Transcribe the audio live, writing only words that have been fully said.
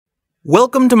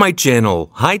Welcome to my channel,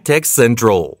 High Tech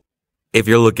Central. If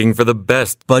you're looking for the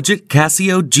best budget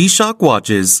Casio G-Shock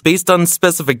watches based on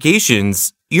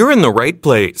specifications, you're in the right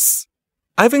place.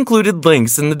 I've included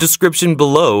links in the description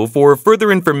below for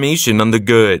further information on the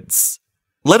goods.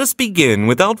 Let us begin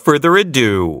without further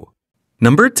ado.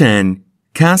 Number 10.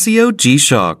 Casio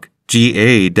G-Shock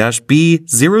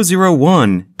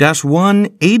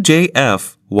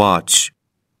GA-B001-1AJF watch.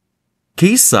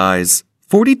 Case size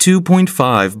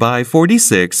 42.5 by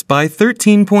 46 by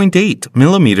 13.8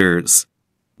 millimeters.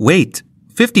 Weight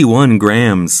 51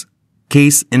 grams.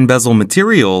 Case and bezel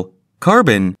material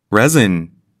carbon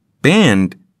resin.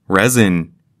 Band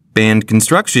resin. Band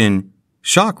construction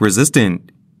shock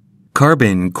resistant.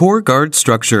 Carbon core guard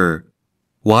structure.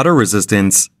 Water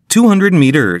resistance 200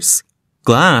 meters.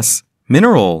 Glass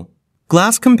mineral.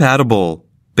 Glass compatible.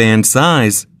 Band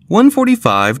size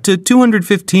 145 to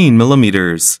 215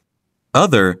 millimeters.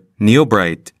 Other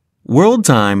Neobrite. World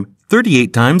time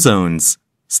 38 time zones.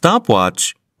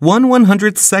 Stopwatch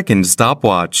 1/100th second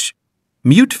stopwatch.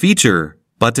 Mute feature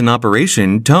button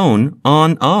operation tone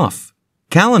on off.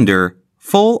 Calendar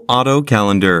full auto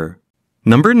calendar.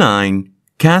 Number 9.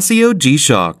 Casio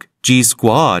G-Shock G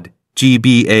Squad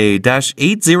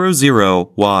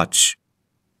GBA-800 watch.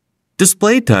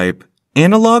 Display type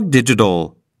analog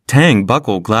digital. Tang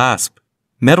buckle clasp.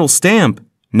 Metal stamp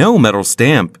no metal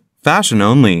stamp. Fashion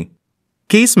only.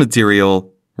 Case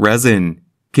material resin.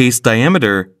 Case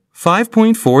diameter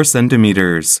 5.4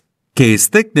 centimeters. Case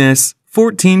thickness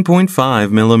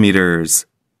 14.5 millimeters.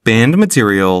 Band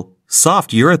material soft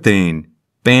urethane.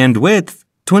 Band width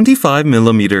 25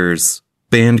 millimeters.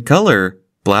 Band color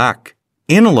black.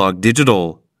 Analog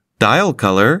digital. Dial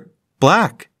color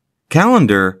black.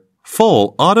 Calendar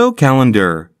full auto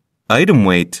calendar. Item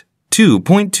weight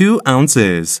 2.2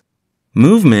 ounces.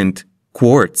 Movement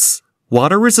quartz.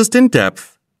 Water resistant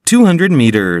depth 200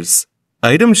 meters.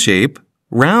 Item shape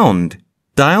round.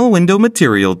 Dial window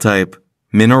material type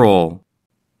mineral.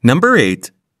 Number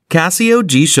 8. Casio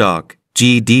G-Shock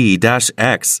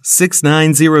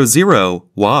GD-X6900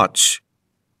 watch.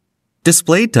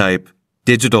 Display type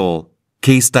digital.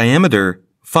 Case diameter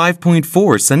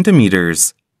 5.4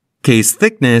 centimeters. Case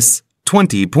thickness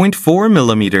 20.4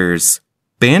 millimeters.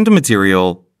 Band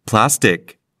material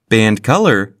plastic. Band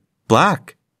color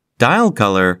black. Dial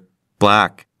color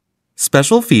black.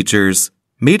 Special features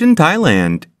made in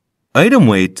Thailand. Item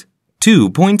weight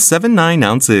 2.79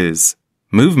 ounces.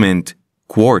 Movement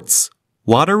quartz.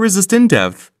 Water resistant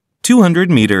depth 200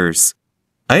 meters.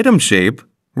 Item shape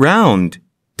round.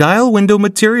 Dial window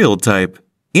material type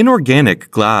inorganic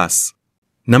glass.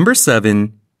 Number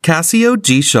 7. Casio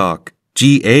G-Shock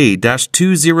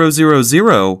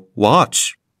GA-2000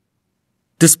 watch.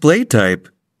 Display type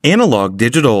analog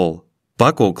digital.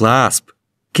 Buckle clasp.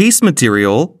 Case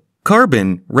material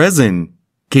carbon resin.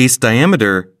 Case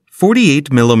diameter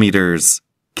 48 millimeters.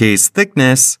 Case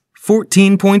thickness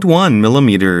 14.1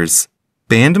 millimeters.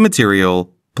 Band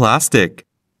material plastic.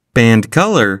 Band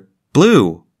color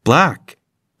blue black.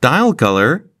 Dial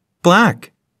color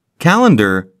black.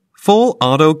 Calendar full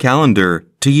auto calendar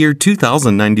to year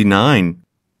 2099.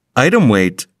 Item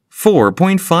weight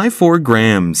 4.54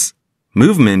 grams.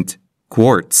 Movement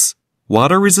quartz.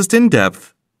 Water resistant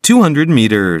depth 200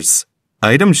 meters.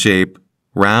 Item shape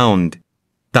round.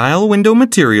 Dial window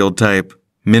material type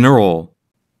mineral.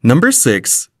 Number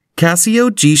 6. Casio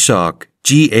G-Shock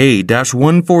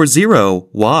GA-140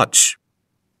 watch.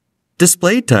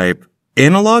 Display type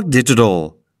analog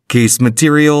digital. Case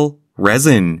material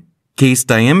resin. Case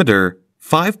diameter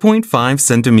 5.5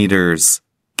 centimeters.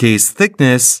 Case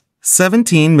thickness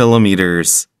 17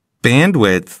 millimeters. Band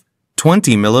width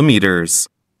 20 millimeters.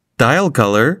 Dial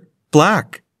color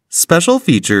black. Special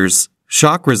features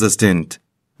shock resistant.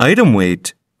 Item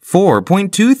weight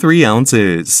 4.23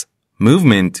 ounces.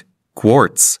 Movement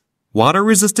quartz. Water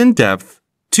resistant depth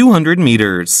 200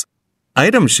 meters.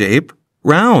 Item shape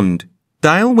round.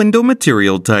 Dial window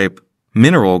material type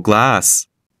mineral glass.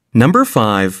 Number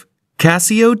 5.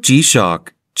 Casio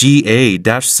G-Shock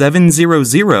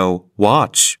GA-700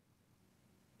 watch.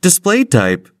 Display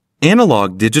type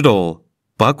analog digital.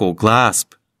 Buckle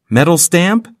clasp. Metal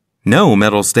stamp no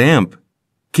metal stamp.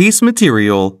 Case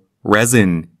material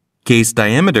resin. Case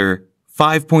diameter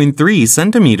 5.3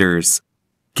 centimeters.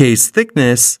 Case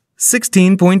thickness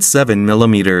 16.7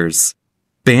 millimeters.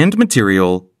 Band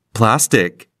material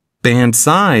plastic. Band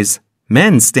size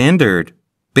men's standard.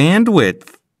 Band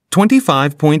width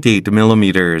 25.8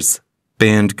 millimeters.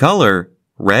 Band color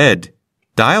red.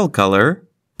 Dial color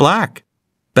black.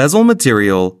 Bezel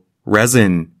material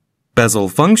resin. Bezel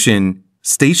function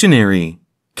stationary.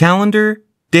 Calendar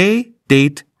day,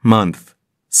 date, month.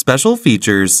 Special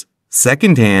features,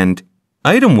 second-hand.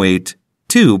 Item weight,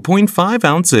 2.5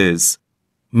 ounces.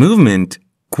 Movement,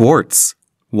 quartz.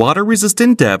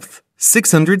 Water-resistant depth,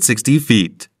 660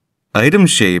 feet. Item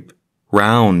shape,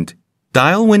 round.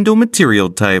 Dial window material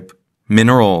type,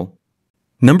 mineral.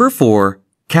 Number 4.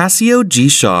 Casio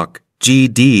G-Shock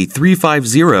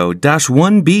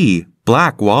GD350-1B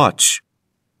Black Watch.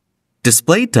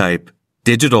 Display type,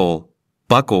 digital.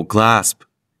 Buckle clasp.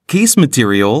 Case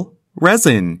material,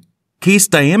 resin. Case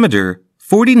diameter,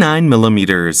 49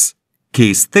 millimeters.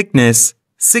 Case thickness,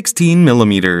 16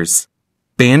 millimeters.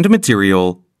 Band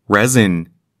material, resin.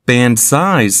 Band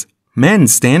size,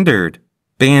 men's standard.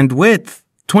 Band width,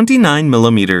 29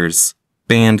 millimeters.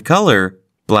 Band color,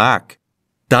 black.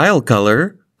 Dial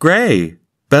color, gray.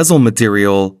 Bezel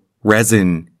material,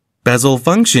 resin. Bezel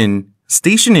function,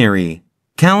 stationary.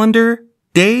 Calendar,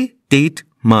 day, date,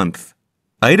 month.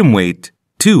 Item weight,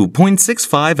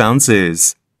 2.65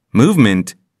 ounces.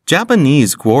 Movement,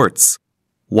 Japanese quartz.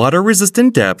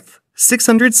 Water-resistant depth,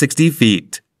 660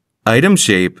 feet. Item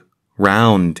shape,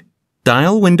 round.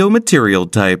 Dial window material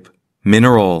type,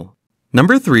 mineral.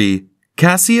 Number 3.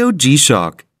 Casio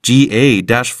G-Shock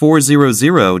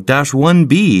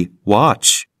GA-400-1B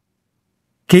Watch.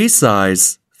 Case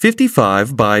size,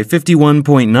 55 by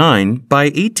 51.9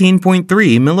 by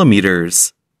 18.3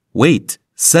 millimeters. Weight,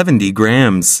 70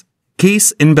 grams.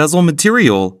 Case and bezel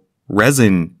material,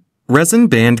 resin. Resin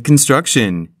band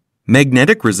construction.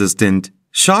 Magnetic resistant,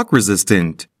 shock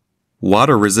resistant.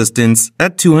 Water resistance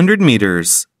at 200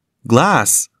 meters.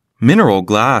 Glass, mineral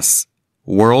glass.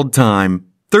 World time,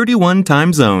 31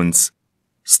 time zones.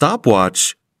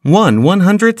 Stopwatch,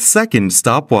 1/100th second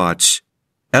stopwatch.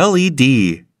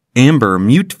 LED, amber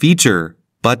mute feature.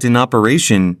 Button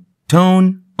operation,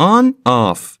 tone, on,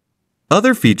 off.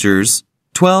 Other features,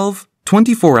 12,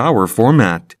 24-hour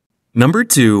format. Number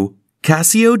 2.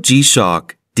 Casio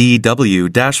G-Shock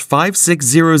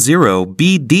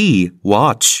DW-5600BD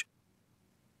Watch.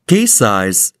 Case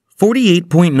size,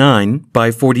 48.9 by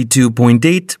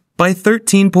 42.8 by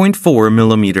 13.4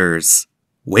 millimeters.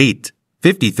 Weight,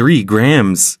 53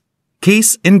 grams.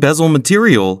 Case and bezel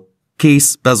material,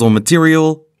 case bezel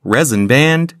material, resin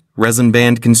band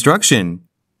construction.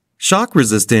 Shock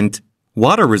resistant,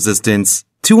 water resistance,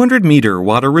 200 meter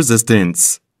water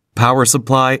resistance. Power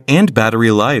supply and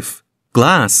battery life.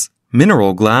 Glass,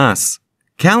 mineral glass.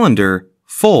 Calendar,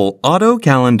 full auto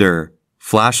calendar.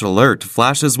 Flash alert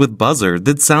flashes with buzzer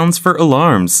that sounds for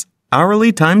alarms.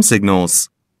 Hourly time signals.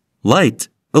 Light,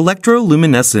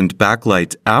 electroluminescent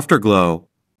backlight afterglow.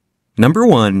 Number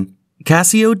 1.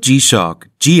 Casio G-Shock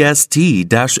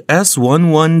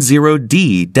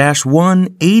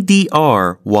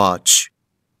GST-S110D-1ADR Watch.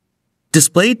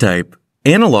 Display type,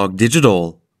 analog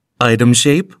digital. Item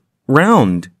shape,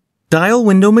 round. Dial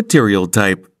window material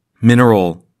type,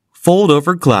 mineral. Fold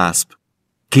over clasp.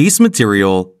 Case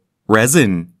material,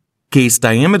 resin. Case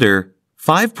diameter,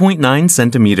 5.9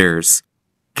 centimeters.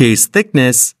 Case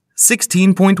thickness,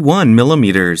 16.1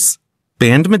 millimeters.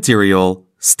 Band material,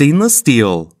 stainless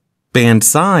steel. Band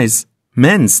size,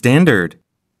 men's standard.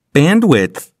 Band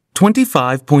width,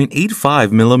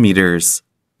 25.85 millimeters.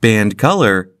 Band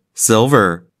color,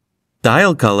 silver.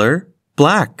 Dial color,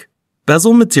 black.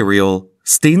 Bezel material,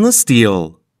 stainless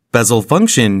steel. Bezel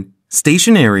function,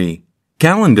 stationary.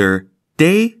 Calendar,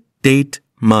 day, date,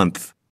 month.